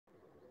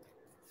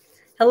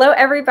Hello,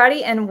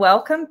 everybody, and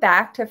welcome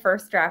back to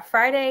First Draft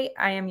Friday.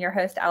 I am your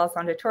host,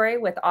 Alessandra Torre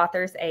with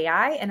Authors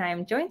AI, and I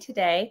am joined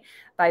today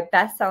by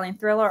best-selling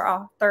thriller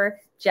author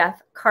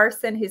Jeff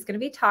Carson, who's going to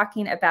be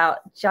talking about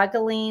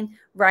juggling,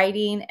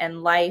 writing,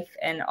 and life,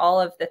 and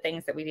all of the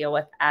things that we deal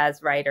with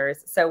as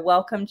writers. So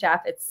welcome,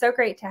 Jeff. It's so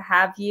great to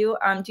have you.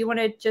 Do you want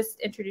to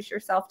just introduce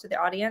yourself to the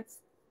audience?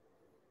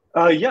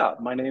 Yeah,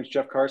 my name is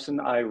Jeff Carson.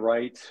 I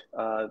write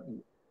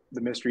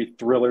the mystery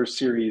thriller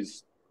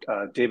series,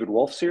 David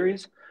Wolf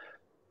series,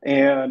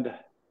 and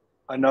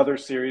another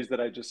series that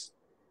I just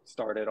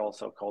started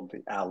also called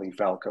the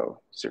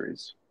Falco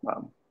series.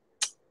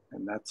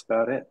 And that's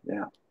about it.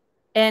 Yeah.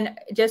 And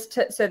just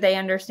so they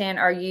understand,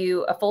 are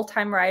you a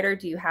full-time writer?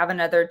 Do you have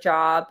another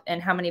job?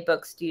 And how many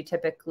books do you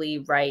typically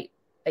write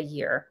a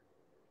year?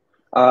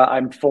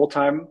 I'm a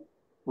full-time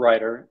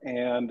writer,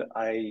 and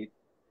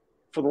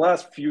for the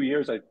last few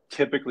years, I've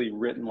typically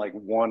written like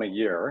one a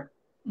year.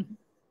 Mm-hmm.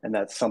 And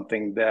that's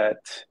something that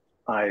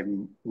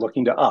I'm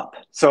looking to up.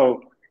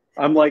 So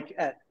I'm like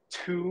at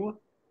 2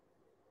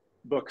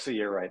 books a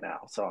year right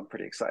now. So I'm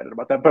pretty excited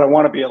about that, but I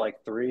want to be at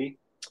like 3.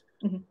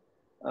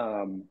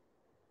 Mm-hmm.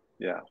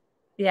 Yeah.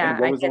 Yeah. And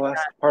what was the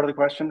last part of the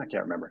question? I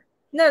can't remember.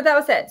 No, that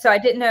was it. So I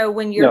didn't know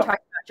when you're talking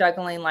about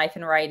juggling life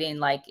and writing,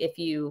 like I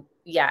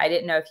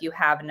didn't know if you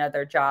have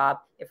another job,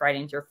 if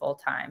writing's your full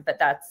time, but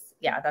that's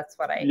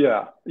what I.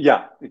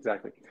 Yeah,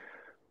 exactly.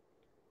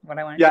 What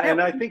I want to know.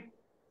 And I think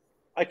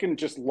I can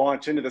just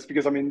launch into this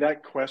because I mean,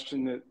 that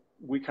question that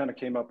we kind of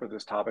came up with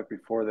this topic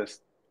before this,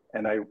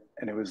 and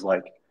it was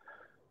like,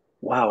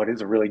 wow, it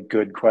is a really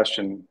good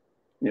question,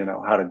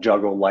 how to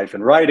juggle life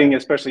and writing,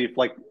 especially if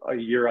like a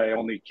year I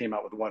only came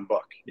out with 1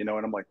 book, and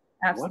I'm like,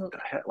 absolutely. What the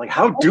heck? Like,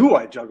 how do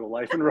I juggle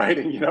life and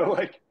writing?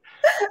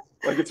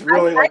 Like it's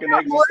really like an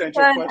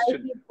existential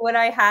question. When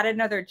I had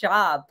another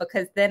job,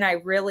 because then I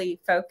really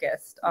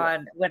focused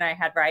on when I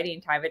had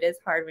writing time. It is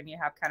hard when you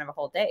have kind of a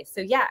whole day.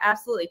 So yeah,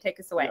 absolutely. Take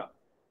us away.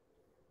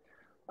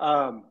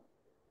 Yeah.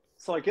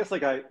 So I guess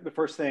the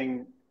first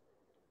thing,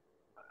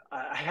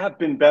 I have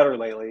been better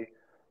lately.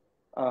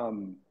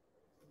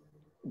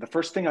 The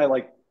first thing I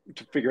like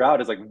to figure out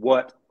is like,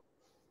 what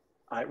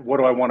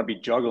do I want to be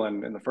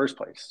juggling in the first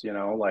place?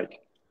 Like,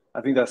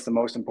 I think that's the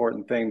most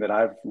important thing that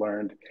I've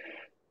learned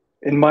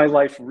in my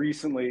life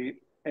recently.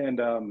 And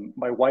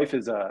my wife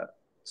is a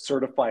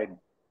certified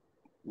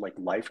like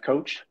life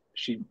coach.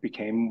 She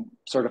became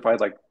certified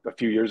like a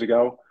few years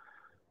ago.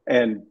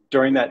 And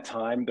during that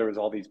time, there was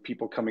all these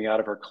people coming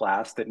out of her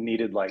class that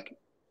needed like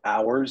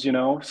hours,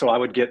 so I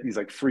would get these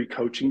like free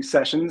coaching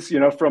sessions,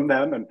 from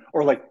them,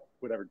 or like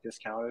whatever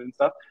discounted and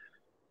stuff.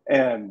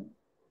 And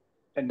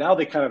now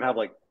they kind of have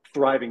like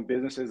thriving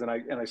businesses, and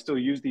I still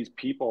use these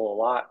people a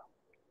lot.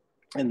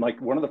 And like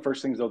one of the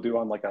first things they'll do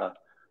on like a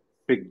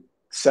big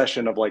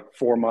session of like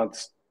 4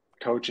 months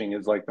coaching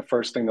is like the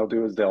first thing they'll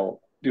do is they'll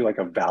do like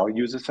a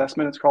values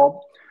assessment, it's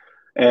called.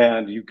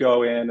 And you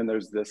go in and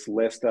there's this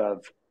list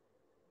of,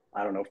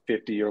 I don't know,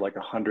 50 or like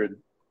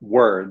 100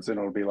 words, and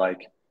it'll be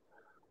like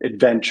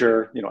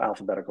adventure,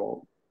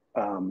 alphabetical.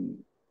 I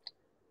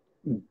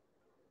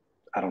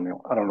don't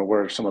know what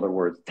are some other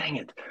words. Dang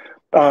it.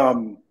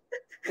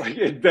 Like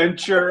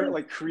adventure,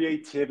 like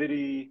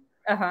creativity,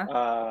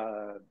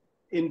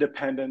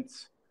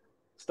 independence,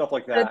 stuff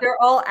like that. So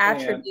they're all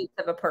attributes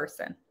of a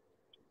person.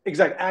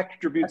 Exact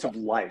attributes of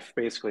life,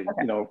 basically.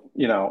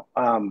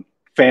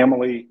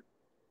 Family,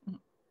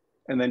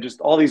 and then just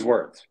all these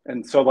words.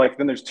 And so like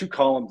then there's 2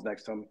 columns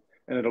next to them,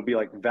 and it'll be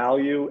like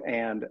value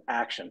and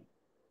action.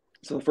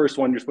 So the first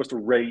one, you're supposed to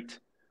rate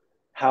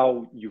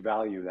how you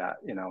value that,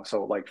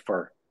 So like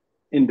for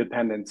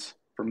independence,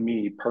 for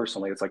me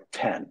personally, it's like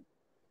 10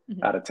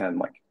 out of 10.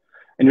 Like,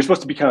 and you're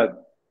supposed to be kind of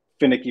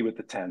finicky with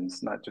the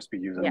 10s, not just be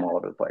using them all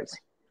over the place.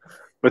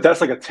 But that's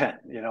like a 10,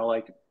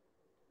 like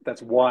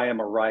that's why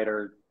I'm a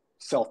writer,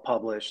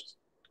 self-published,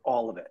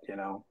 all of it,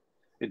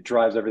 It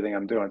drives everything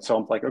I'm doing. So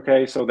I'm like,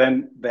 okay, so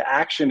then the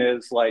action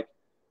is like,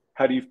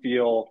 how do you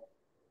feel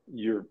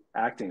you're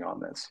acting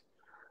on this?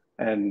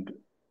 And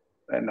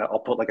I'll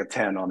put like a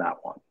 10 on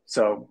that one.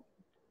 So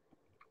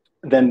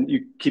then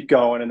you keep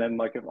going, and then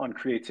like on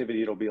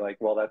creativity, it'll be like,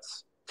 well,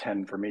 that's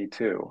 10 for me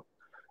too.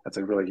 That's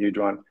a really huge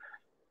one.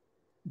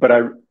 But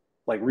I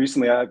like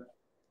recently,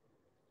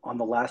 on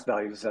the last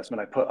values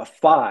assessment, I put a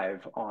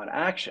 5 on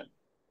action,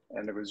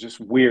 and it was just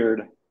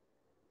weird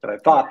that I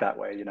thought that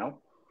way,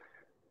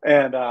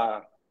 And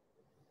I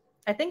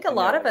think a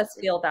lot of us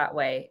feel that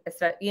way.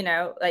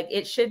 Like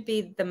it should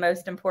be the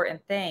most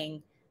important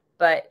thing,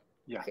 but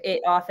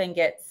it often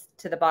gets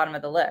to the bottom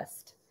of the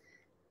list.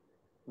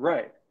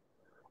 Right.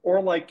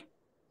 Or like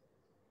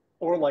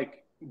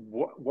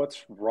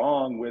what's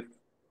wrong with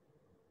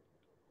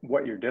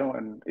what you're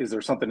doing? Is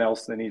there something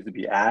else that needs to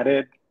be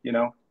added,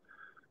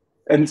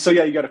 And so,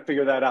 you got to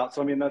figure that out.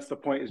 So, I mean, that's the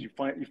point, is you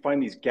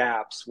find these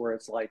gaps where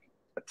it's like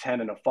a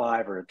 10 and a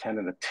 5 or a 10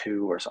 and a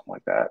 2 or something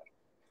like that.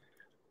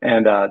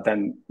 And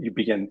then you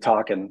begin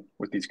talking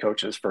with these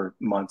coaches for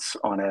months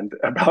on end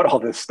about all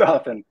this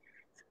stuff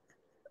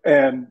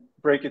and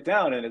break it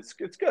down. And it's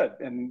good.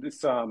 And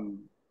this,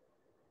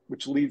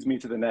 which leads me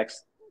to the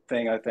next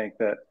thing I think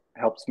that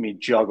helps me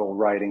juggle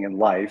writing and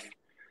life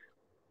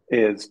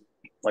is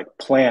like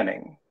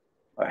planning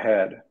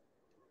ahead.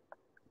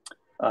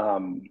 I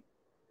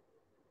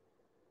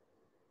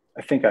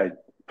think I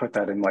put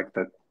that in like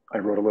I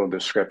wrote a little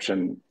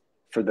description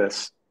for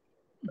this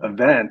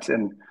event,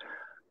 and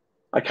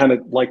I kind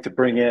of like to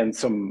bring in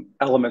some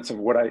elements of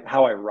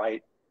how I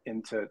write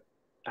into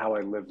how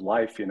I live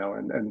life, you know,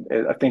 and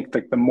I think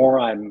like the more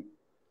I'm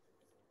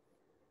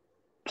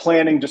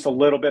planning just a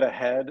little bit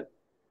ahead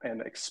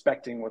and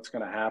expecting what's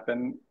going to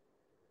happen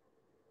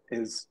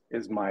is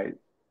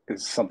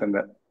something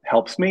that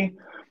helps me,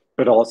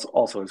 but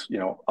also is, you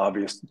know,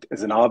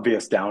 an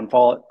obvious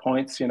downfall at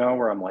points, you know,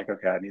 where I'm like,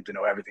 okay, I need to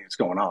know everything that's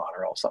going on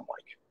or else I'm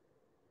like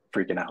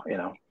freaking out, you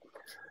know?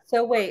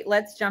 So wait,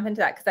 let's jump into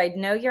that, because I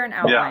know you're an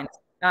outline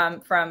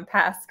from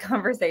past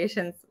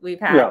conversations we've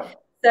had. Yeah.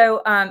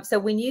 So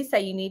when you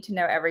say you need to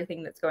know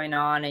everything that's going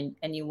on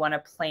and you want to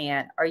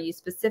plan, are you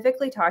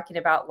specifically talking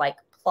about like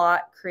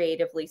plot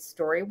creatively,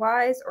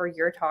 story-wise, or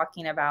you're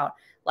talking about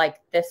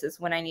like, this is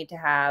when I need to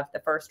have the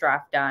first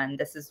draft done,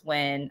 this is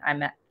when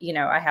I'm, you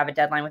know, I have a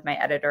deadline with my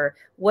editor?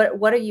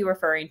 What are you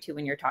referring to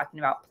when you're talking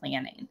about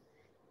planning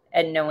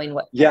and knowing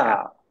what?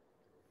 Yeah.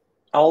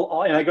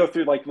 And I go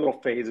through like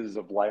little phases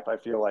of life. I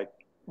feel like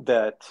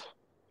that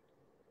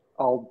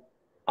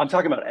I'm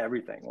talking about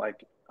everything.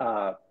 Like,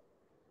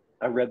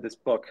 I read this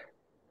book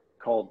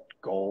called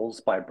Goals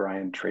by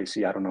Brian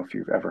Tracy. I don't know if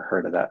you've ever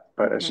heard of that,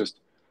 but it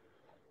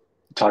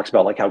talks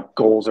about like how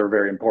goals are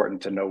very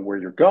important to know where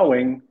you're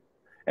going.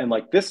 And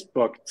like this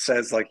book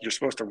says, like, you're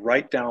supposed to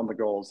write down the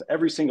goals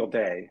every single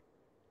day,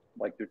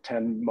 like your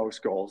 10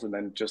 most goals, and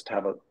then just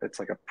it's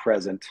like a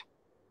present,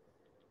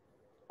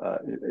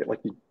 like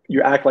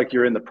you act like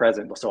you're in the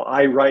present. So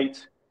I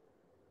write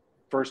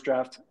first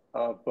draft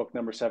of book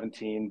number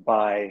 17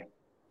 by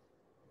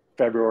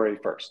February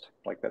 1st.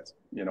 Like that's,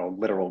 you know,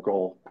 literal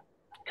goal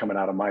coming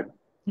out of my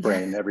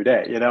brain every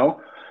day, you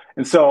know?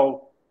 And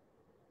so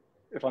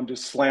if I'm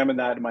just slamming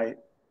that in my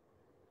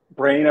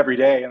brain every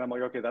day and I'm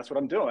like, okay, that's what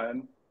I'm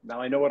doing. Now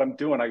I know what I'm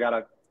doing. I got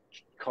to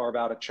carve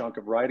out a chunk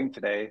of writing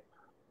today.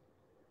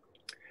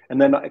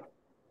 And then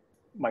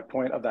my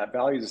point of that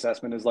values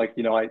assessment is like,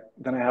 you know,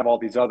 then I have all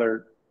these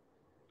other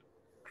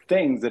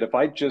things that if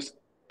I just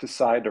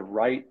decide to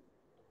write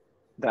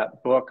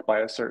that book by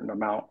a certain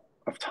amount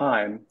of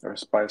time or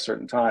by a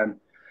certain time,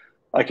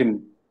 I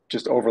can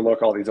just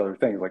overlook all these other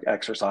things like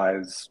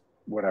exercise,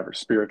 whatever,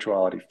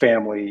 spirituality,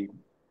 family,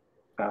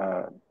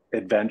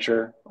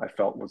 adventure. I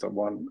felt was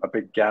a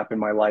big gap in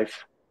my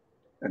life.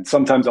 And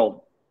sometimes then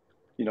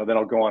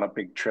I'll go on a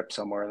big trip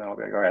somewhere and then I'll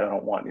be like, all right, I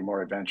don't want any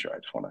more adventure. I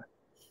just want to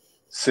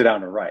sit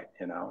down and write,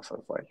 you know? So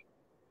it's like,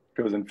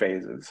 it goes in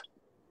phases.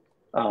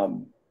 But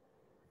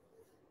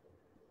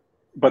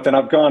then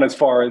I've gone as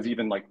far as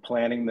even like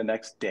planning the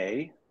next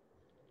day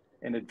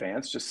in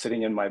advance, just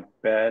sitting in my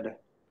bed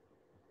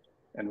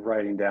and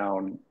writing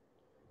down,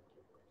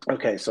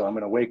 okay, so I'm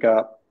going to wake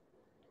up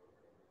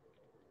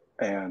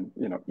and,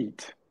 you know,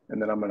 eat.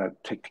 And then I'm going to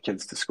take the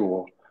kids to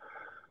school.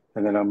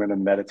 And then I'm going to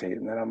meditate.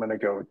 And then I'm going to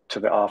go to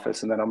the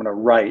office. And then I'm going to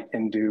write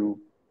and do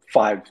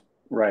 5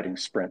 writing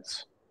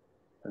sprints.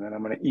 And then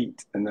I'm going to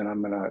eat. And then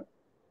I'm going to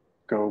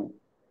go,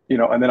 you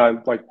know, and then I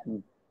like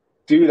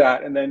do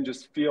that. And then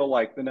just feel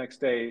like the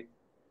next day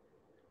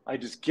I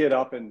just get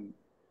up and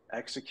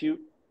execute.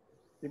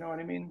 You know what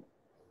I mean?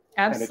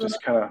 Absolutely. And it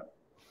just kind of.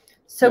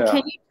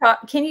 So yeah.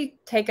 Can you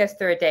take us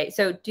through a day?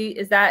 So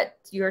is that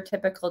your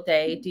typical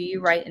day? Do you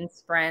write in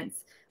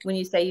sprints? When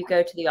you say you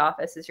go to the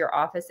office, is your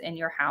office in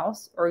your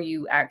house, or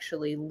you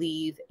actually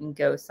leave and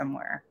go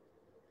somewhere?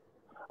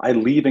 I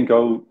leave and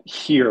go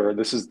here.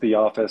 This is the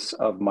office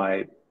of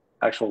my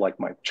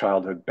my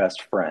childhood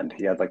best friend.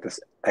 He had like this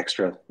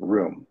extra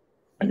room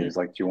and he was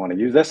like, do you want to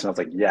use this? And I was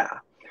like, yeah.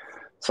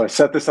 So I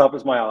set this up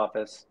as my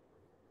office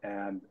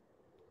and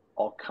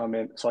I'll come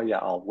in. So yeah,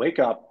 I'll wake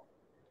up.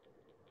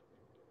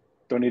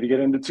 Don't need to get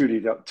into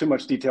too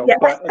much detail, yeah.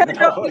 but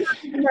the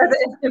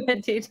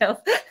intimate details.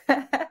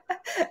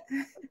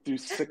 Do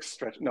 6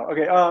 stretch. No,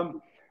 okay.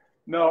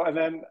 No, and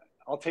then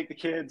I'll take the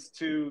kids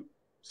to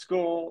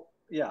school.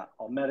 Yeah,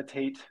 I'll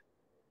meditate.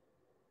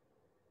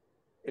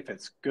 If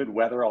it's good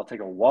weather, I'll take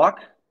a walk.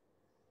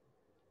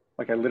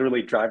 Like I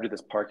literally drive to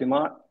this parking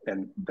lot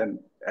and then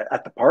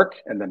at the park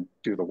and then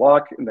do the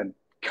walk and then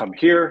come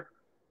here.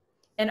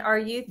 And are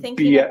you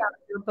thinking about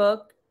your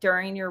book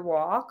during your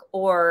walk,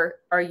 or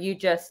are you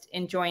just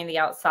enjoying the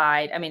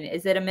outside? I mean,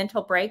 is it a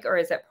mental break or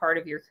is it part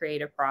of your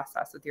creative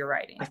process with your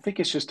writing? I think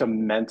it's just a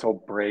mental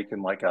break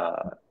and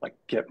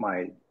get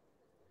my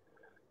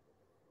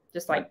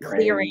just like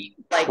clearing,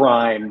 like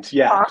primed,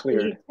 yeah,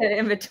 cleared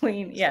in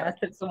between. Yes,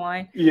 it's the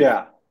wine.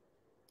 Yeah.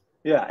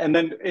 Yeah. And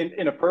then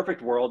in a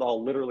perfect world,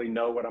 I'll literally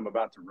know what I'm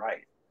about to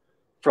write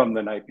from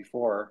the night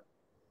before.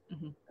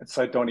 And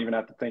so I don't even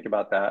have to think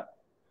about that.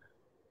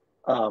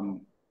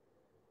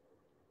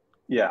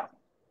 Yeah,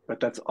 but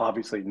that's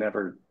obviously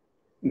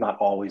not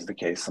always the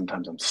case.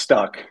 Sometimes I'm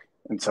stuck.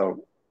 And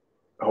so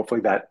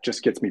hopefully that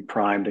just gets me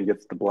primed and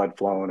gets the blood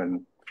flowing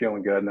and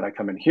feeling good. And then I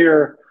come in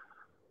here,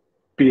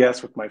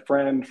 BS with my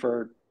friend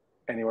for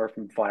anywhere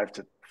from 5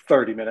 to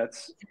 30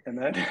 minutes. And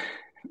then,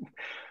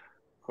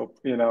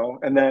 you know,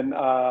 and then,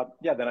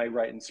 then I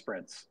write in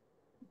sprints.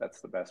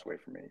 That's the best way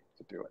for me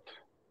to do it.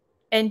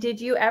 And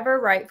did you ever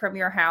write from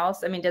your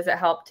house? I mean, does it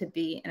help to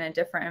be in a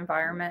different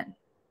environment?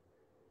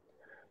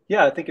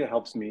 Yeah, I think it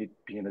helps me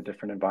be in a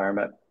different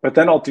environment. But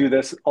then I'll do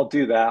that.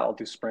 I'll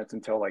do sprints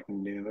until like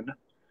noon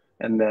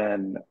and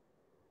then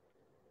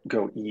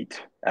go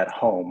eat at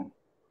home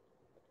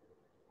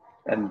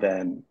and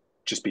then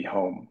just be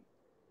home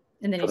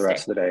And then for you the stay.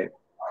 rest of the day.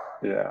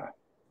 Yeah.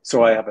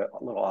 So I have a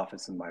little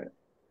office in my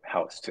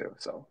house too.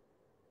 So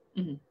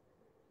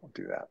I'll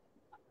do that.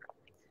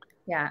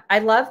 Yeah. I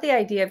love the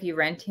idea of you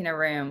renting a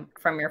room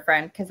from your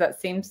friend, because that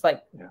seems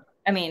like,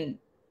 I mean,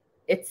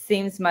 it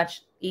seems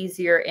much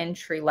easier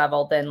entry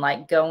level than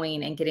like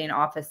going and getting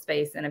office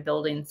space in a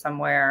building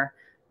somewhere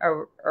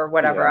or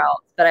whatever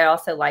else. But I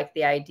also like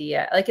the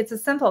idea, like it's a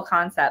simple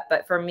concept,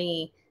 but for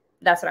me,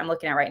 that's what I'm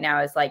looking at right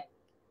now is like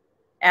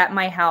at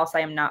my house, I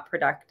am not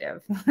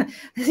productive.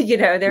 You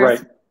know,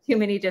 there's too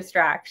many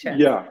distractions.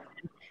 Yeah.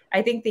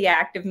 I think the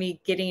act of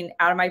me getting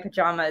out of my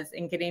pajamas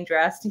and getting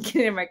dressed and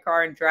getting in my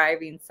car and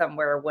driving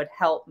somewhere would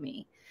help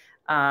me.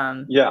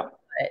 Yeah,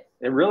 but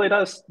it really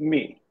does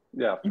me.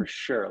 Yeah, for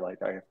sure.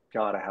 Like I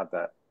gotta have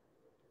that.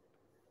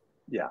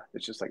 Yeah,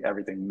 it's just like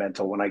everything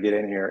mental when I get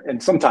in here.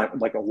 And sometimes,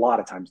 like a lot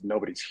of times,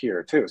 nobody's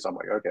here too. So I'm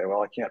like, okay,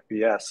 well, I can't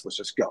BS. Let's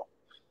just go.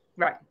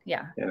 Right.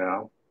 Yeah. You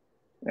know,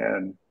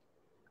 and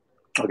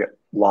I'll get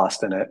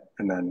lost in it,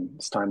 and then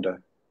it's time to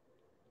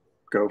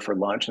go for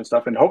lunch and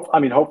stuff. And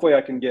hopefully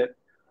I can get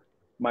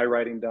my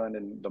writing done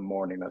in the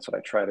morning. That's what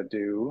I try to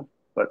do.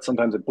 But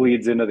sometimes it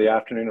bleeds into the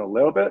afternoon a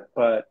little bit.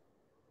 But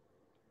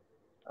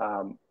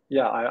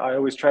I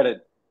always try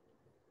to,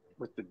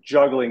 with the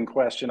juggling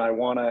question, I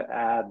want to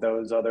add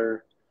those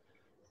other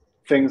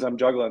things I'm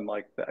juggling,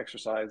 like the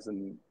exercise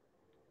and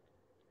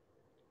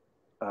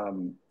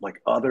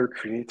like other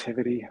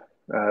creativity.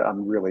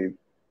 I'm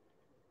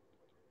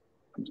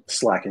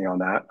slacking on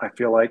that, I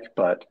feel like,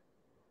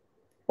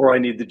 or I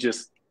need to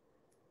just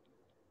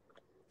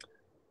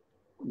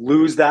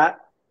lose that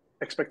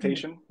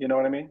expectation. You know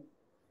what I mean?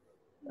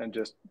 And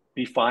just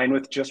be fine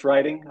with just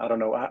writing. I don't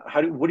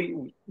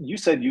know. You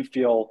said you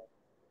feel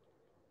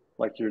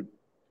like you're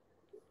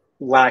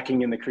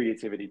lacking in the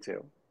creativity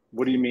too.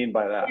 What do you mean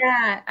by that?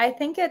 Yeah, I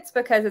think it's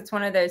because it's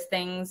one of those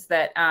things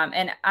that,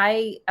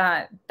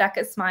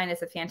 Becca Smine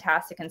is a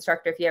fantastic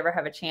instructor. If you ever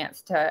have a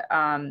chance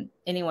to,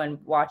 anyone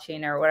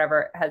watching or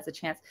whatever has a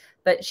chance,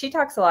 but she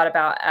talks a lot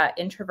about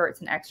introverts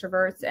and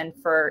extroverts. And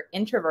for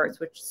introverts,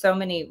 which so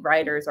many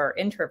writers are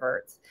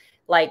introverts,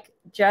 like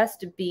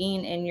just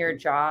being in your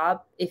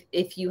job,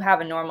 if you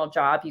have a normal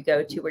job you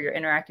go to where you're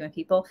interacting with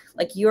people,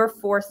 like you're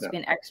forced to be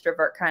an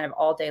extrovert kind of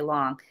all day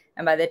long.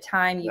 And by the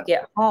time you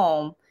get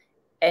home,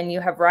 and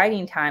you have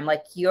writing time,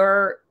 like you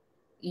are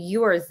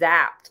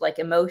zapped, like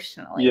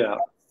emotionally. Yeah.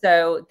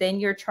 So then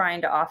you're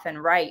trying to often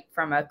write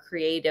from a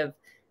creative,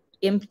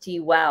 empty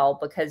well,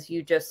 because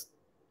you just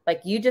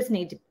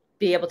need to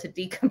be able to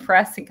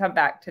decompress and come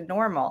back to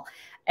normal.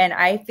 And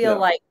I feel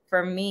like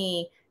for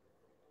me,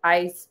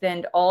 I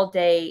spend all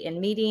day in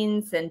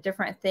meetings and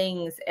different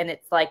things. And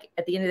it's like,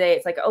 at the end of the day,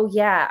 it's like, oh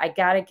yeah, I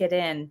got to get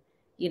in,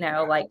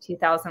 like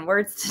 2,000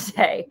 words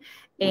today.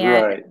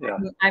 And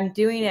I'm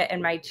doing it in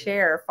my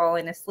chair,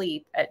 falling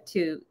asleep at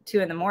 2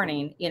 in the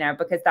morning,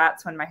 because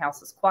that's when my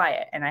house is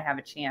quiet and I have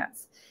a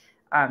chance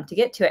to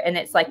get to it. And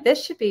it's like,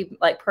 this should be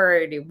like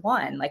priority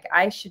one. Like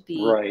I should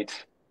be,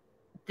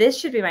 this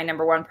should be my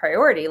number one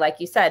priority, like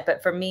you said.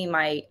 But for me,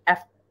 my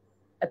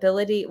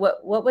ability,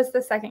 what was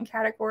the second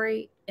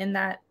category in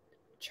that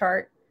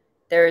chart?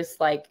 There's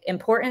like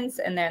importance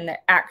and then the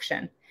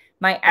action.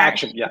 My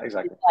action, yeah,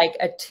 exactly. Like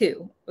a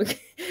 2.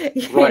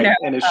 Right.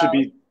 And it should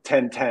be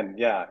 10-10.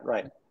 Yeah.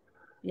 Right.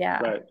 Yeah.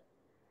 Right.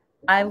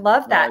 I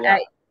love that.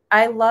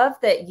 I love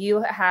that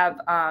you have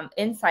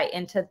insight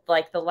into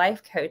like the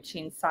life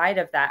coaching side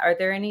of that. Are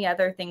there any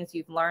other things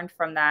you've learned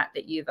from that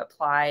you've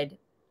applied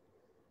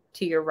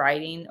to your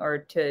writing or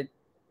to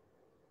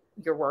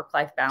your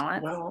work-life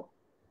balance? Well,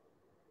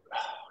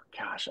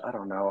 gosh, I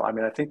don't know. I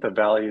mean, I think the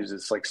values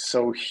is like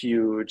so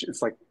huge.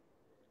 It's like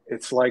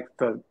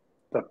the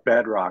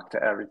bedrock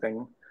to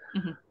everything.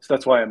 Mm-hmm. So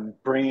that's why I'm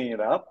bringing it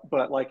up.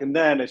 But like, and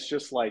then it's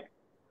just like,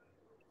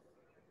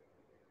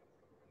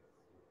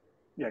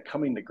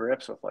 coming to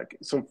grips with like,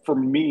 so for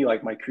me,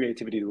 like my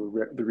creativity,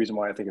 the reason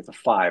why I think it's a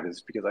 5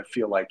 is because I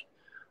feel like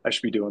I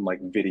should be doing like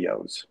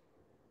videos.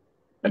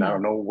 And I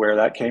don't know where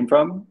that came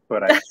from,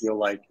 but I feel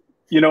like,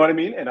 you know what I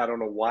mean? And I don't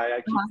know why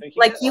I keep thinking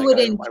like you would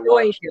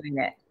enjoy doing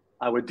it.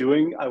 I would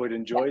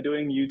enjoy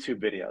doing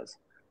YouTube videos.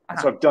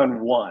 So I've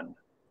done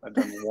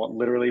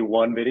literally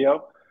one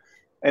video,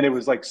 and it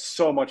was like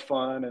so much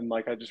fun. And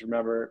like, I just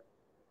remember,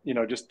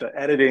 just the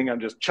editing,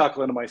 I'm just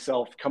chuckling to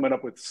myself, coming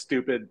up with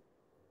stupid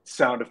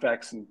sound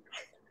effects. And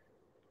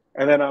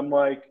then I'm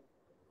like,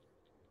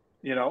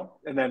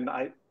 and then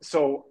I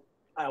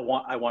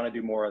want to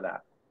do more of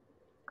that.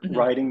 Mm-hmm.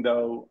 Writing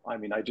though, I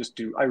mean, I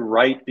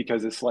write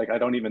because it's like, I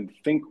don't even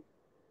think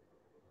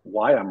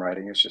why I'm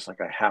writing. It's just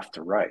like I have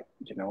to write.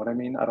 You know what I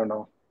mean? I don't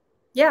know.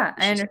 Yeah,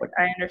 Like,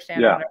 I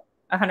understand yeah.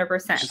 100%.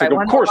 It's just If I like, of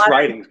won the course, lottery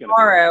writing is going to be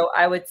tomorrow,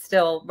 I would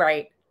still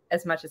write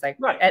as much as I.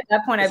 right. At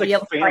that point, It's I'd like be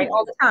able to write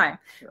all family. the time.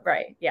 Yeah.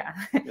 Right? Yeah.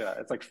 Yeah.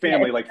 It's like Yeah,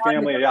 family. it's Like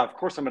family. Yeah. Of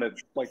course, I'm going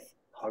to like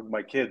hug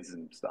my kids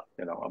and stuff.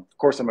 You know. Of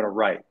course, I'm going to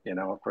write. You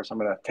know. Of course, I'm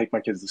going to take my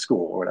kids to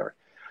school or whatever.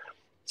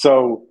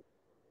 So,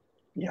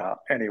 yeah.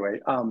 Anyway,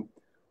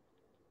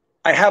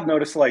 I have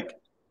noticed, like,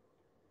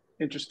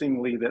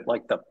 interestingly, that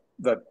like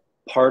the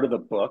part of the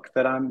book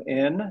that I'm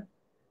in,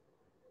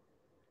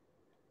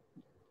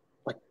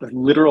 like the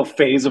literal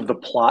phase of the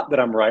plot that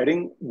I'm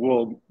writing,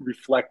 will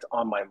reflect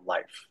on my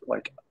life.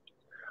 Like,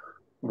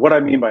 what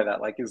I mean by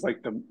that, like, is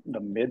like the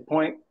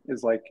midpoint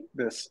is like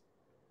this,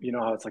 you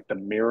know how it's like the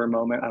mirror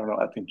moment. I don't know.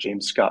 I think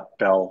James Scott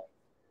Bell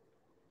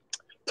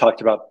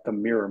talked about the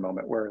mirror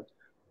moment where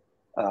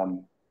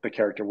the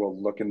character will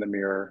look in the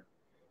mirror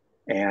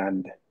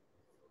and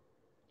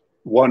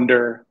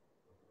wonder,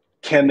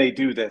 can they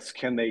do this?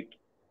 Can they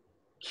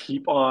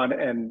keep on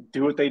and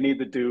do what they need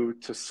to do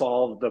to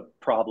solve the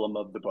problem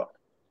of the book?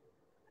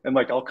 And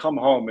like, I'll come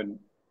home and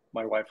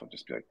my wife will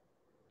just be like,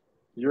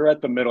 "You're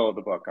at the middle of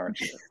the book, aren't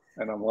you?"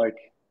 And I'm like,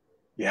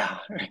 "Yeah,"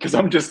 because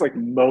I'm just like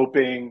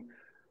moping,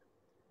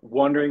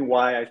 wondering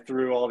why I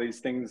threw all these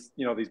things,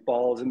 you know, these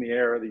balls in the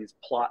air, these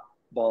plot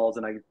balls,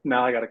 and I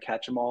got to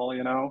catch them all,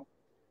 you know,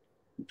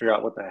 and figure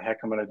out what the heck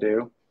I'm going to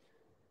do.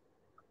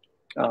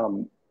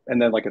 And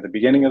then like at the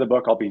beginning of the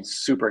book, I'll be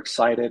super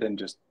excited and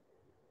just,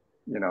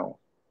 you know,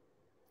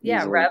 yeah,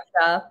 easily. revved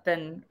up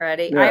and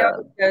ready. Yeah. I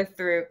always go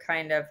through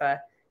kind of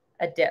a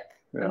dip,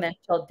 Yeah. a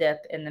mental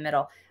dip in the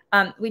middle.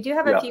 We do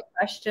have a few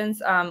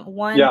questions.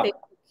 One Facebook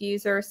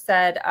user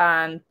said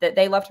that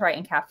they love to write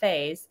in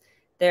cafes.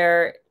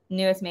 Their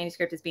newest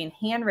manuscript is being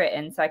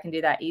handwritten, so I can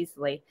do that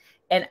easily.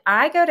 And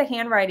I go to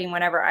handwriting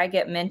whenever I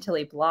get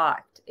mentally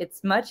blocked.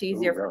 It's much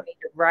easier for me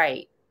to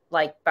write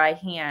like by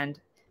hand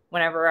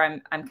whenever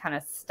I'm kind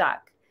of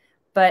stuck.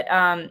 But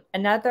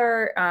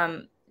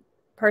another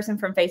person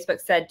from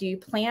Facebook said, do you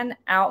plan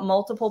out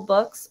multiple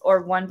books or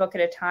one book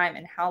at a time?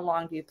 And how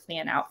long do you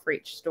plan out for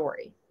each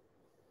story?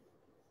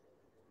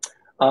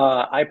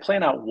 I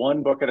plan out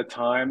one book at a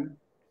time.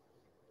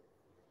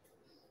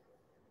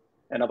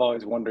 And I've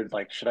always wondered,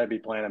 like, should I be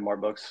planning more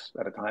books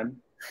at a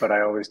time? But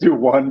I always do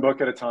one book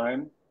at a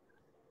time.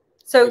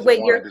 So wait,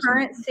 your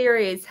current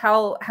series,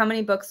 how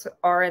many books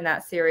are in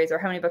that series, or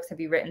how many books have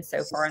you written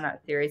so far in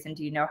that series? And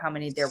do you know how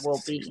many there will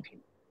be?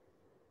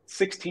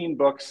 16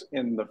 books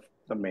in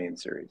the main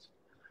series.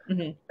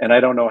 Mm-hmm. And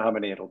I don't know how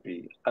many it'll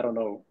be. I don't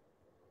know.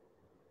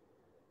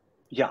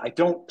 Yeah, I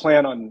don't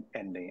plan on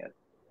ending it.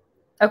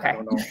 Okay. I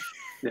don't know.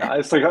 Yeah,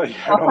 it's like, I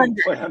don't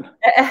plan.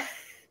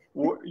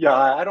 Yeah,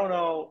 I don't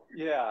know.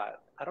 Yeah,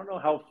 I don't know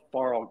how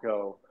far I'll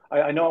go.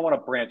 I know I want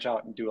to branch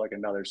out and do like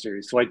another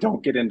series, so I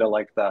don't get into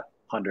like the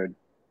 100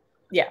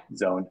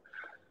 zone.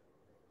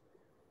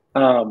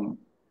 How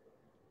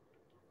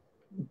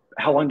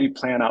long do you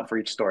plan out for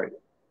each story?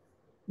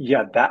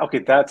 Yeah,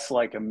 that's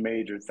like a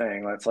major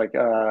thing. That's like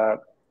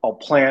I'll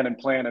plan and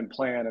plan and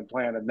plan and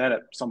plan, and then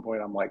at some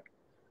point I'm like,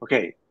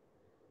 okay,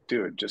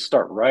 dude, just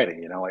start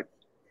writing. You know, like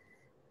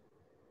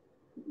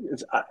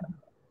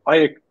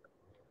I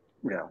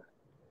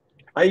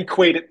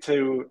equate it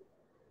to,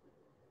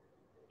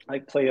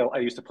 I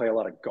used to play a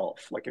lot of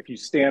golf. Like if you're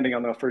standing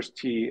on the first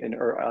tee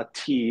or a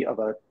tee of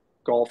a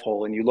golf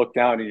hole and you look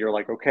down and you're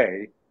like,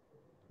 okay,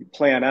 you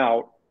plan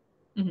out,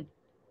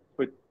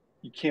 but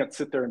you can't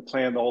sit there and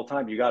plan the whole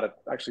time. You got to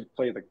actually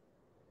play the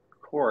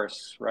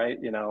course, right?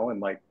 You know, and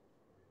like,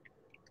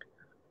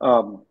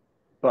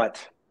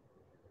 but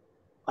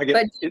I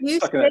get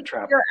stuck in that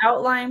trap. Your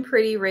outline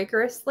pretty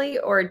rigorously,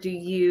 or do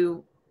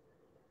you?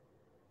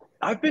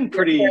 I've been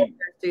pretty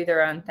do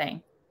their own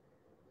thing.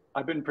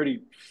 I've been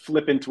pretty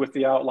flippant with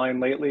the outline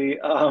lately.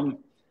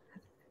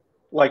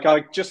 Like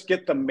I just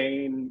get the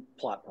main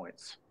plot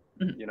points,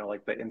 you know,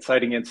 like the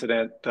inciting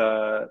incident,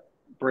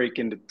 break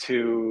into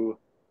two,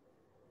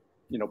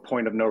 you know,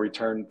 point of no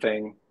return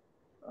thing.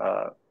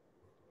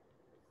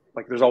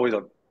 Like there's always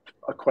a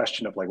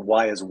question of like,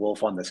 why is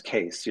Wolf on this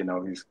case? You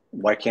know,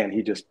 why can't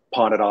he just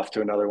pawn it off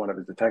to another one of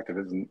his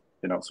detectives? And,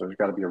 you know, so there's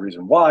got to be a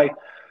reason why.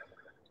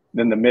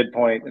 Then the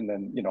midpoint, and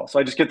then, you know, so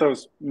I just get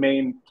those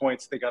main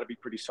points. They got to be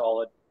pretty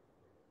solid.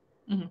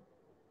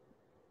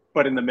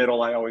 But in the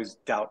middle, I always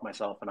doubt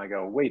myself and I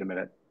go, wait a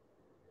minute.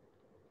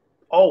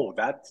 Oh,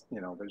 that's,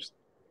 you know, there's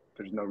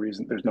no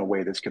reason, there's no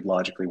way this could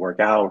logically work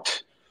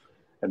out.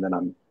 And then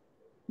I'm,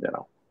 you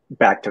know,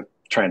 back to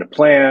trying to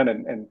plan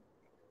and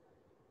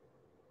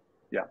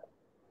yeah.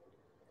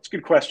 It's a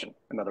good question,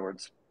 in other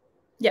words.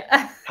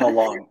 Yeah. How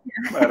long?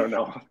 I don't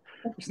know.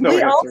 There's no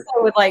we answer. Also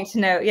would like to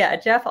know. Yeah,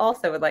 Jeff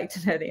also would like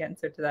to know the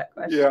answer to that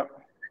question.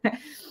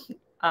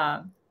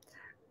 Yeah.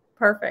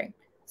 Perfect.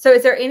 So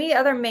is there any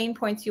other main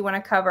points you want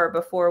to cover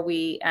before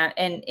we,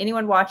 and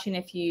anyone watching,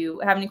 if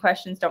you have any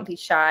questions, don't be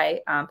shy,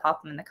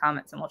 pop them in the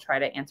comments and we'll try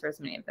to answer as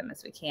many of them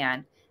as we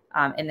can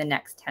in the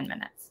next 10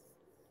 minutes.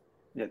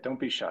 Yeah, don't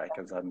be shy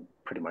because I'm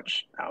pretty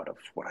much out of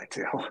what I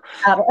do.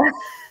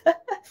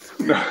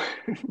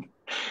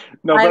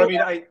 No, but I mean,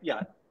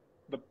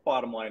 the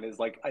bottom line is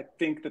like, I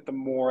think that the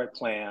more I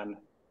plan,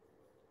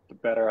 the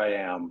better I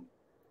am.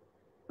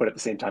 But at the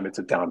same time, it's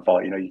a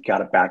downfall. You got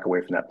to back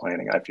away from that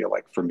planning, I feel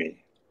like, for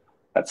me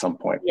at some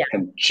point, Yeah.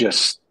 and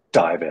just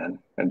dive in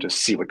and just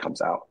see what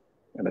comes out.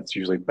 And it's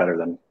usually better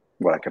than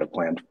what I could have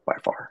planned by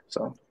far.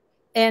 So.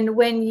 And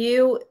when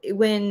you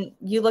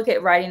look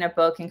at writing a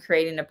book and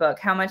creating a book,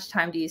 how much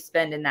time do you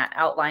spend in that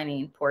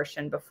outlining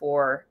portion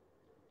before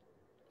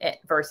it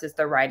versus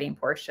the writing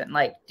portion?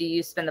 Like, do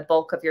you spend the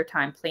bulk of your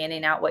time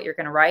planning out what you're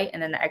going to write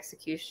and then the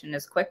execution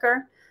is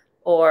quicker?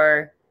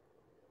 Or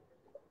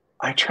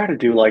I try to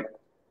do like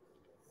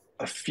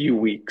a few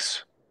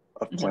weeks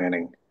of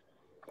planning.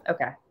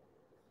 Okay.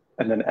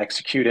 And then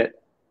execute it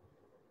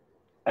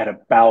at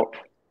about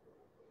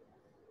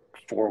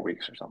 4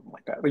 weeks or something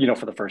like that,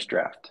 for the first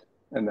draft.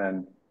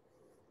 And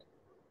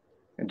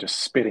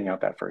just spitting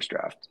out that first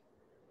draft,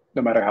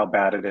 no matter how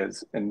bad it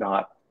is, and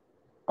not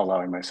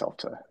allowing myself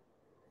to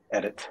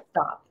edit.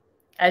 Stop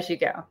as you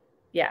go.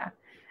 Yeah.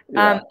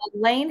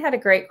 Elaine had a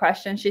great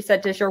question. She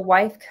said, does your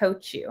wife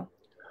coach you?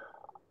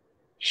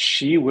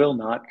 She will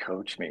not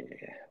coach me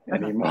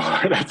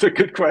anymore. That's a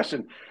good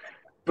question.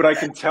 But I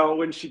can tell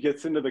when she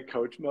gets into the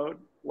coach mode,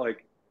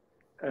 like,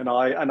 and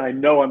I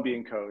know I'm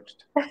being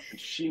coached, and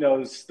she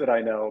knows that I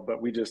know, but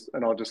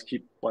and I'll just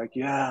keep like,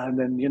 yeah. And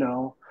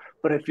then,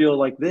 but I feel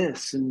like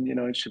this, and,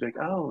 and she'll be like,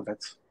 oh,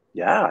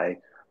 I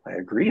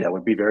agree. That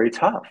would be very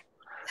tough.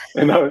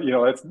 And,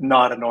 that's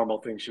not a normal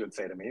thing she would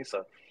say to me.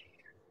 So,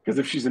 because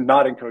if she's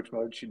not in coach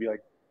mode, she'd be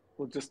like,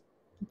 well, just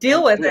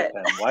deal with it.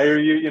 Then.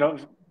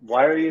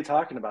 Why are you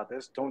talking about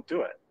this? Don't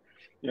do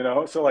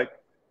it. So like,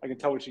 I can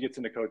tell when she gets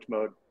into coach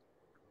mode.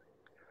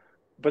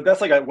 But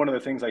that's like one of the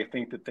things I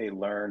think that they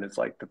learn is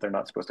like that they're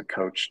not supposed to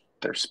coach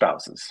their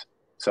spouses.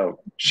 So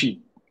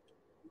she,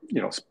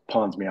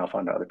 pawns me off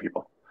onto other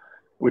people,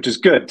 which is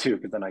good too.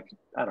 Because then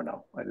I don't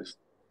know. I just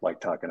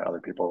like talking to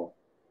other people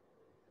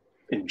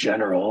in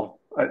general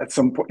at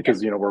some point,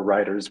 because, we're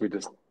writers. We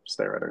just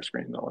stare at our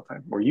screens all the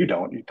time. Or you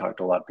don't. You talk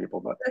to a lot of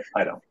people, but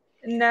I don't.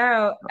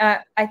 No,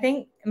 I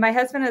think my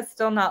husband has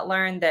still not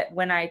learned that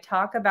when I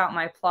talk about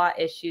my plot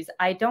issues,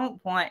 I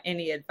don't want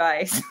any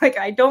advice. Like,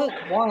 I don't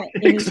want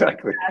any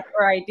exactly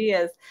or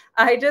ideas.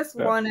 I just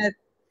want to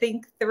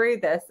think through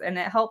this, and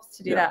it helps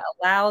to do that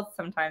aloud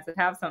sometimes and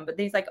have some. But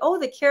he's like, "Oh,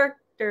 the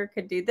character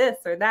could do this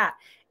or that,"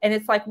 and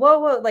it's like,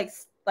 "Whoa, like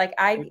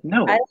I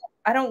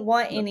don't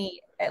want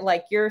any,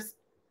 like, you're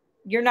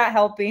not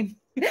helping."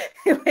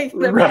 Like,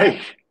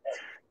 right.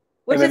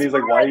 And then he's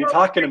like, why are you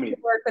talking to me?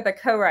 Work with a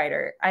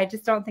co-writer. I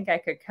just don't think I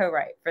could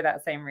co-write for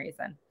that same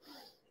reason.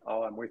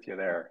 Oh, I'm with you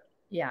there.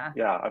 Yeah.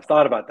 Yeah. I've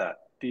thought about that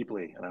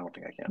deeply, and I don't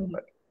think I can,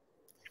 but.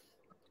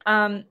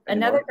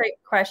 Another great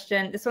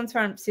question. This one's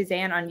from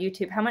Suzanne on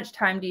YouTube. How much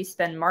time do you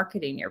spend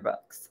marketing your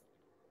books?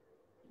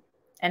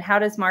 And how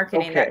does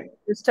marketing,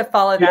 just to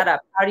follow that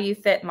up, how do you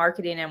fit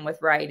marketing in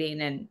with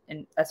writing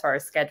and as far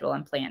as schedule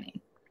and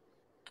planning?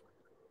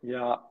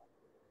 Yeah.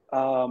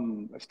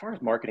 As far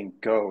as marketing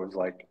goes,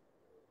 like,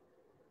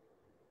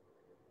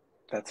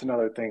 that's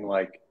another thing,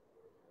 like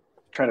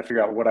trying to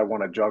figure out what I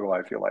want to juggle,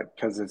 I feel like,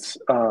 because it's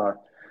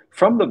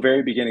from the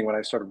very beginning when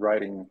I started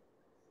writing,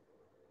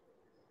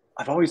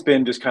 I've always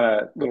been just kind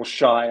of a little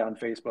shy on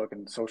Facebook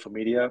and social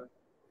media,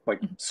 like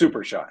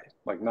super shy,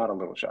 like not a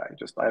little shy, I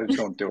just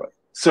don't do it.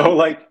 So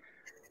like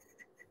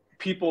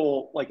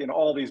people like in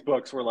all these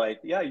books were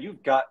like, yeah,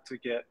 you've got to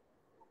get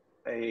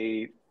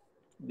a,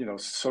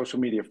 social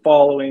media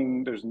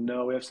following. There's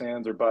no ifs,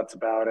 ands, or buts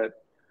about it.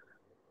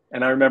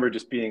 And I remember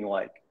just being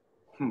like,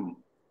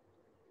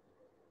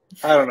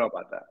 I don't know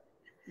about that.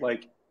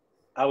 Like,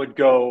 I would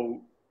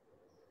go,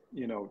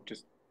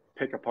 just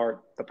pick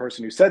apart the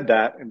person who said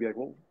that and be like,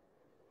 well,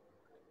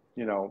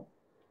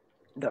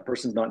 that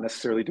person's not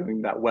necessarily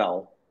doing that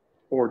well,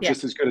 or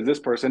just as good as this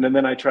person. And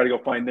then I try to go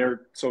find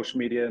their social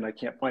media, and I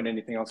can't find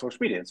anything on social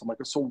media. And so I'm like,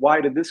 so why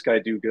did this guy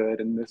do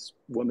good and this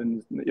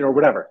woman,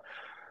 whatever?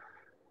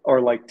 Or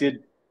like,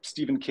 did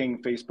Stephen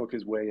King Facebook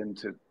his way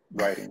into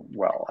writing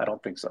well? I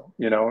don't think so,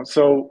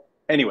 So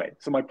anyway,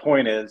 so my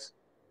point is,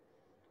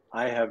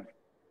 I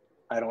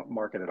don't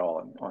market at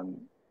all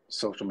on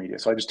social media.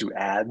 So I just do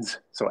ads.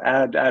 So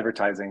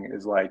advertising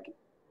is like,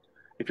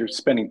 if you're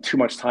spending too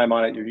much time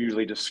on it, you're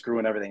usually just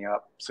screwing everything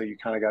up. So you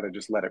kind of got to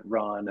just let it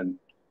run.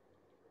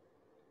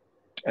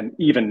 And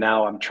even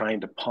now I'm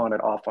trying to pawn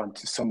it off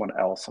onto someone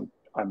else.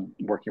 I'm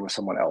working with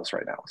someone else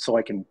right now. So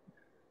I can,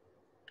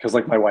 because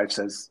like my wife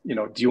says,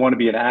 do you want to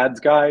be an ads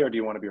guy or do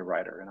you want to be a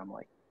writer? And I'm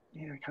like,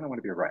 yeah, I kind of want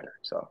to be a writer.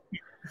 So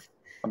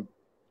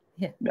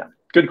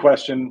good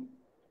question.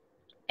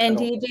 And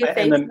do you do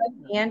Facebook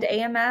and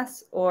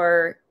AMS,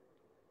 or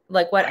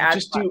like what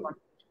ads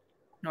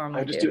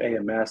normally I just do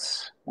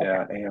AMS. Okay.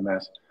 Yeah,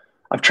 AMS.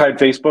 I've tried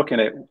Facebook,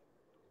 and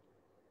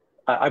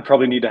I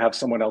probably need to have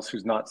someone else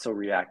who's not so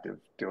reactive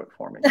do it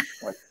for me.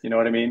 Like, you know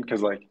what I mean?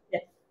 Because like,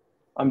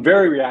 I'm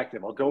very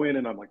reactive. I'll go in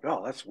and I'm like,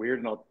 oh, that's weird,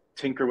 and I'll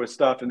tinker with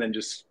stuff and then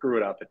just screw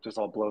it up. It just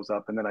all blows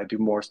up, and then I do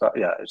more stuff.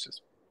 Yeah, it's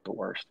just the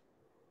worst.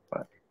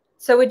 But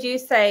so would you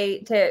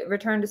say, to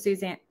return to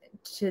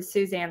to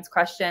Suzanne's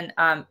question,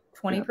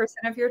 20%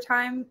 of your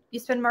time you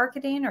spend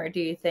marketing, or do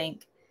you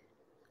think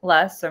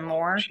less or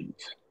more? Jeez.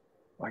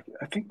 Like,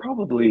 I think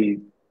probably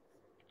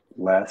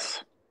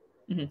less.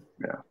 Yeah,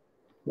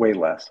 way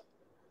less.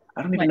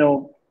 I don't even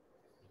know.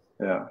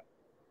 Yeah,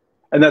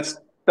 and that's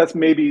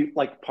maybe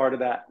like part of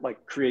that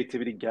like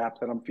creativity gap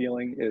that I'm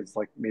feeling is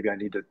like maybe I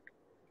need to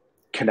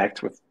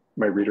connect with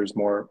my readers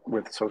more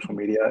with social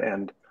media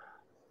and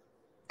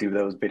do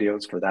those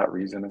videos for that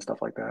reason and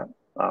stuff like that.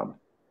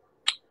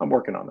 I'm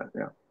working on that.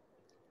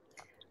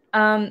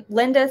 Yeah.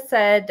 Linda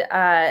said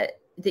that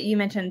you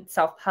mentioned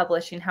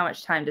self-publishing. How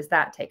much time does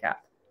that take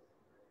up?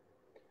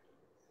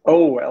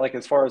 Oh, like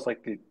as far as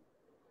like the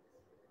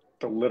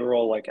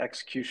literal like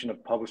execution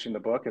of publishing the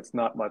book, it's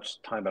not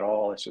much time at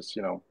all. It's just,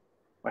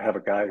 I have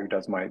a guy who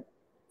does my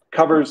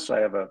covers.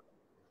 I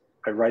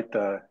write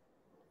the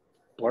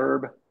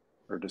blurb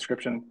or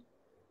description.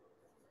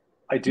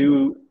 I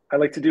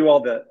like to do all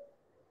the,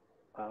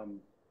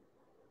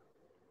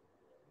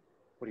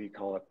 what do you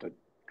call it? The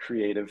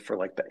creative for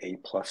like the A+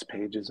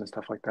 pages and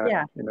stuff like that.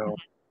 Yeah.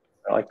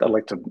 I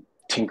like to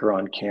tinker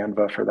on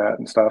Canva for that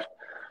and stuff.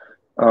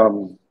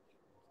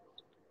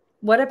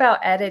 What about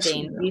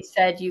editing? You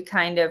said you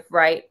kind of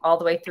write all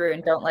the way through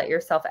and don't let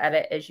yourself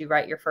edit as you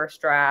write your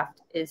first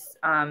draft.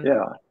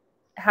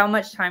 How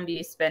much time do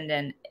you spend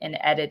in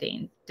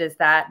editing? Do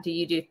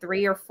you do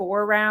 3 or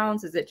 4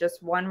 rounds? Is it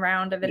just 1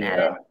 round of an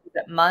edit? Is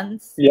it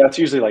months? Yeah, it's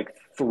usually like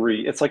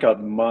 3. It's like a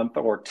month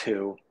or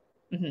 2.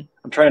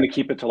 I'm trying to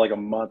keep it to like a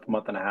month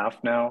and a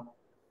half now.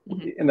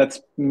 And that's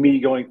me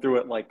going through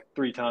it like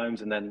 3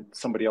 times and then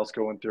somebody else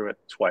going through it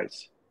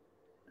twice.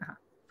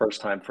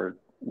 First time for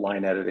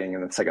line editing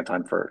and the second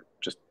time for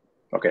just,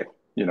 okay,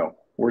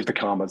 where's the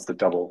commas, the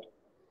double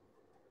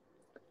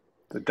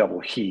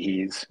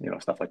he-he's,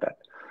 stuff like that.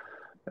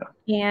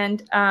 Yeah.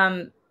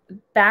 And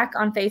back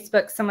on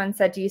Facebook, someone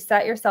said, do you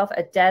set yourself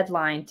a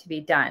deadline to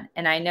be done?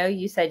 And I know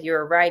you said you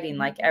were writing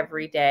like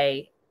every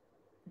day,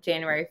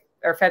 January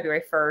or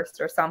February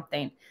 1st or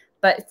something,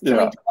 but can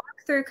we talk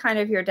through kind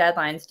of your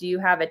deadlines? Do you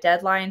have a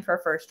deadline for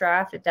first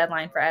draft, a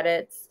deadline for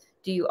edits?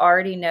 Do you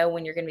already know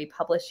when you're going to be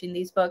publishing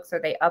these books? Are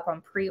they up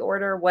on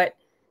pre-order?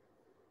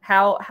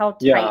 How tight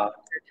is your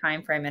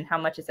time frame and how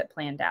much is it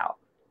planned out?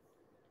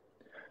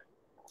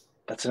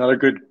 That's another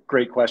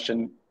great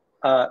question.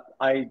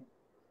 I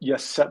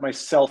set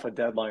myself a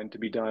deadline to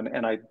be done.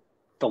 And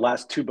the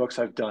last 2 books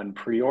I've done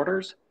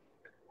pre-orders.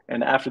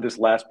 And after this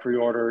last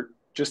pre-order,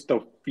 just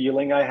the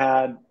feeling I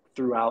had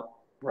throughout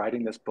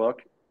writing this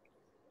book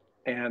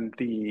and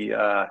the,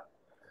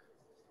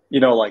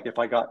 like if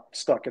I got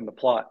stuck in the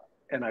plot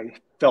and I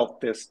felt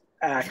this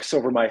axe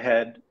over my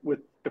head with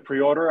the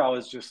pre-order, I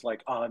was just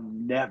like, oh,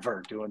 I'm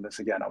never doing this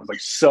again. I was like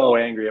so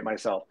angry at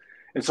myself.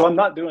 And so I'm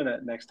not doing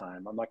that next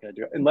time. I'm not going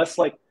to do it unless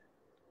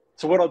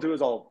so what I'll do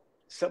is I'll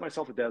set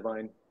myself a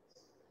deadline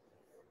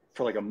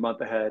for like a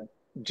month ahead,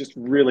 just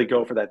really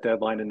go for that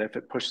deadline. And if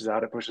it pushes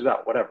out, it pushes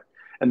out, whatever.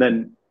 And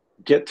then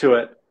get to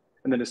it.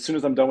 And then as soon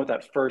as I'm done with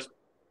that first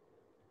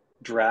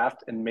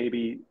draft and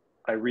maybe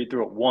I read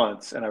through it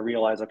once and I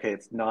realize, okay,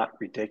 it's not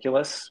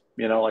ridiculous,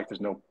 like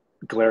there's no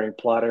glaring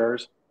plot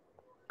errors,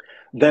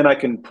 then I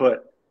can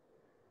put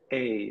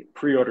a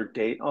pre-order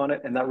date on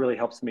it. And that really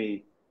helps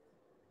me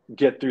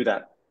get through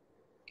that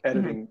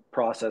editing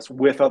process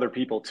with other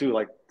people too,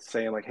 like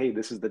saying like, hey,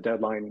 this is the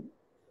deadline,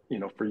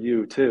 for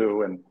you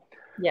too. And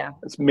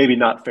it's maybe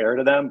not fair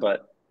to them,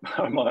 but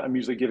I'm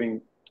usually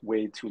giving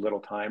way too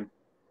little time,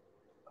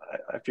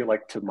 I feel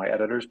like, to my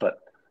editors, but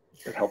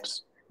it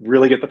helps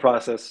really get the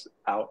process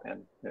out.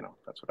 And,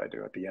 that's what I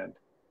do at the end.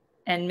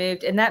 And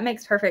moved. And that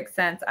makes perfect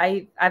sense.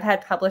 I've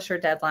had publisher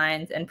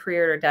deadlines and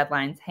pre-order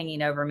deadlines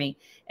hanging over me.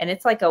 And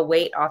it's like a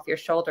weight off your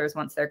shoulders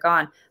once they're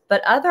gone.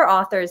 But other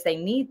authors, they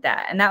need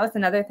that. And that was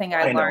another thing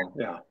I learned.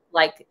 Yeah.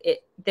 Like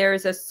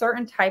there's a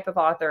certain type of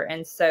author.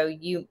 And so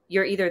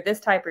you're either this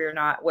type or you're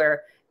not,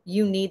 where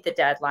you need the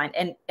deadline.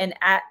 And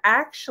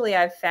actually,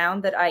 I've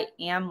found that I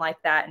am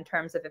like that in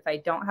terms of if I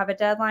don't have a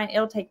deadline,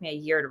 it'll take me a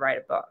year to write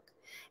a book.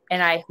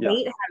 And I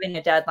hate having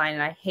a deadline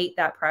and I hate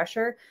that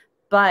pressure,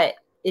 but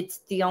it's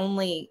the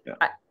only,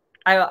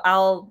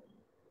 I'll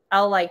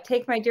like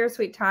take my dear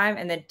sweet time.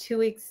 And then 2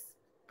 weeks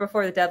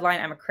before the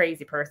deadline, I'm a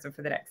crazy person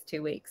for the next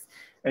 2 weeks.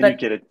 And you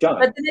get it done.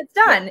 But then it's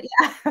done.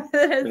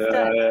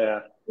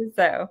 Yeah.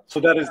 So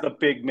that is the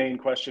big main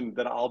question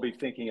that I'll be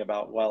thinking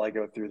about while I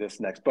go through this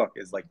next book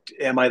is like,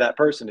 am I that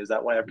person? Is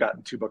that why I've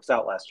gotten 2 books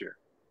out last year?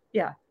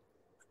 Yeah.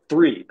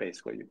 3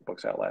 basically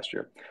books out last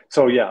year.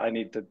 So I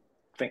need to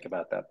think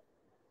about that.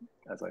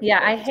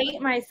 I hate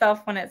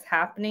myself when it's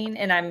happening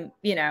and I'm,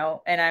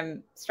 and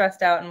I'm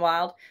stressed out and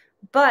wild,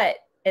 but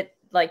it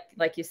like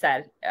you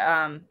said,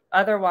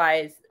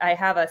 otherwise I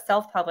have a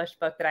self-published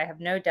book that I have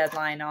no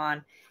deadline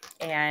on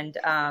and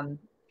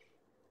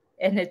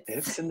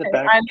it's in the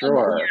back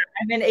drawer.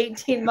 I'm in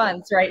 18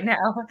 months right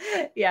now.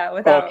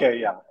 Without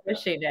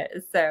pushing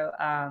it. So,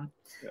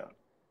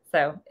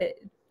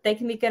 They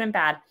can be good and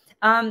bad.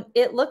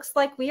 It looks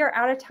like we are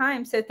out of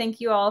time. So thank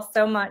you all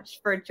so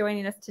much for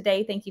joining us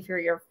today. Thank you for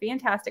your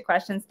fantastic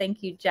questions.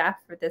 Thank you, Jeff,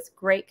 for this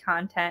great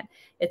content.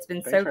 It's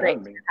been so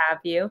great to have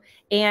you.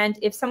 And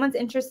if someone's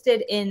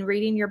interested in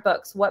reading your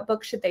books, what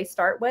book should they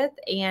start with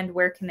and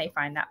where can they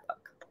find that book?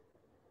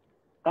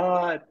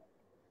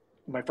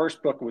 My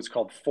first book was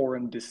called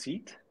Foreign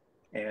Deceit,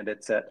 and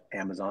it's at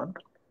Amazon.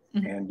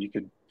 Mm-hmm. And you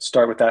could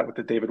start with that with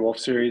the David Wolf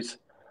series.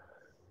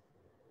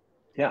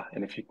 Yeah,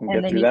 and if you can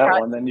get through that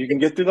one, then you can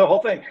get through the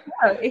whole thing.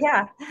 Oh,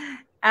 yeah,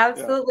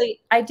 absolutely.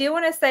 Yeah. I do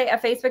want to say a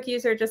Facebook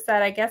user just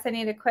said, I guess I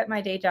need to quit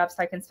my day job so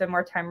I can spend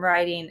more time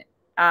writing,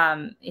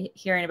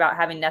 hearing about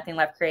having nothing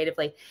left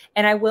creatively.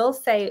 And I will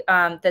say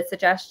the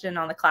suggestion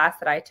on the class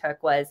that I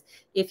took was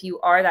if you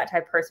are that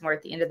type of person where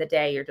at the end of the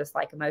day, you're just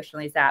like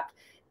emotionally zapped,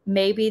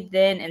 maybe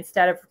then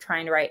instead of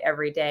trying to write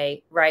every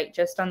day, write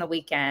just on the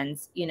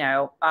weekends, you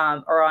know,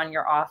 or on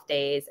your off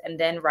days, and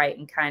then write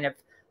in kind of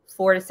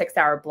 4 to 6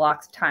 hour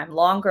blocks of time,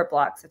 longer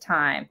blocks of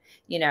time,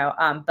 you know,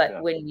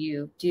 but when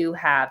you do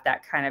have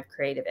that kind of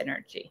creative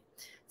energy.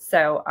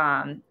 So,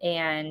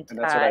 and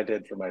that's what I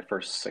did for my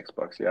first 6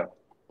 books. Yeah.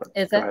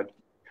 Is it? Go ahead.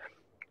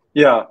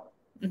 Yeah.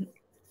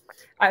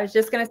 I was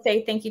just going to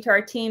say thank you to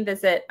our team.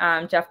 Visit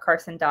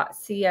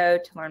jeffcarson.co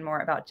to learn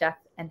more about Jeff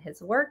and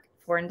his work,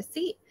 Foreign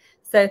Deceit.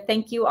 So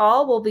thank you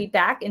all. We'll be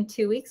back in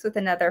 2 weeks with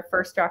another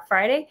First Draft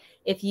Friday.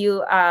 If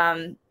you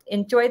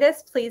enjoy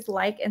this, please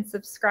like and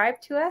subscribe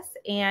to us.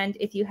 And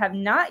if you have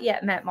not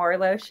yet met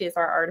Marlo, she is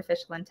our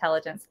artificial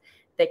intelligence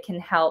that can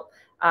help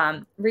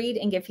read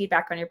and give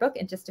feedback on your book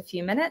in just a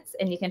few minutes.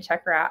 And you can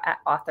check her out at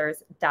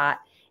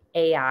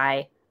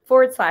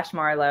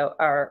authors.ai/Marlo,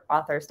 or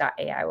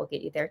authors.ai will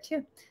get you there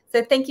too.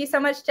 So thank you so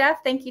much,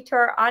 Jeff. Thank you to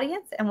our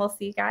audience, and we'll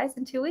see you guys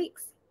in 2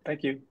 weeks.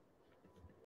 Thank you.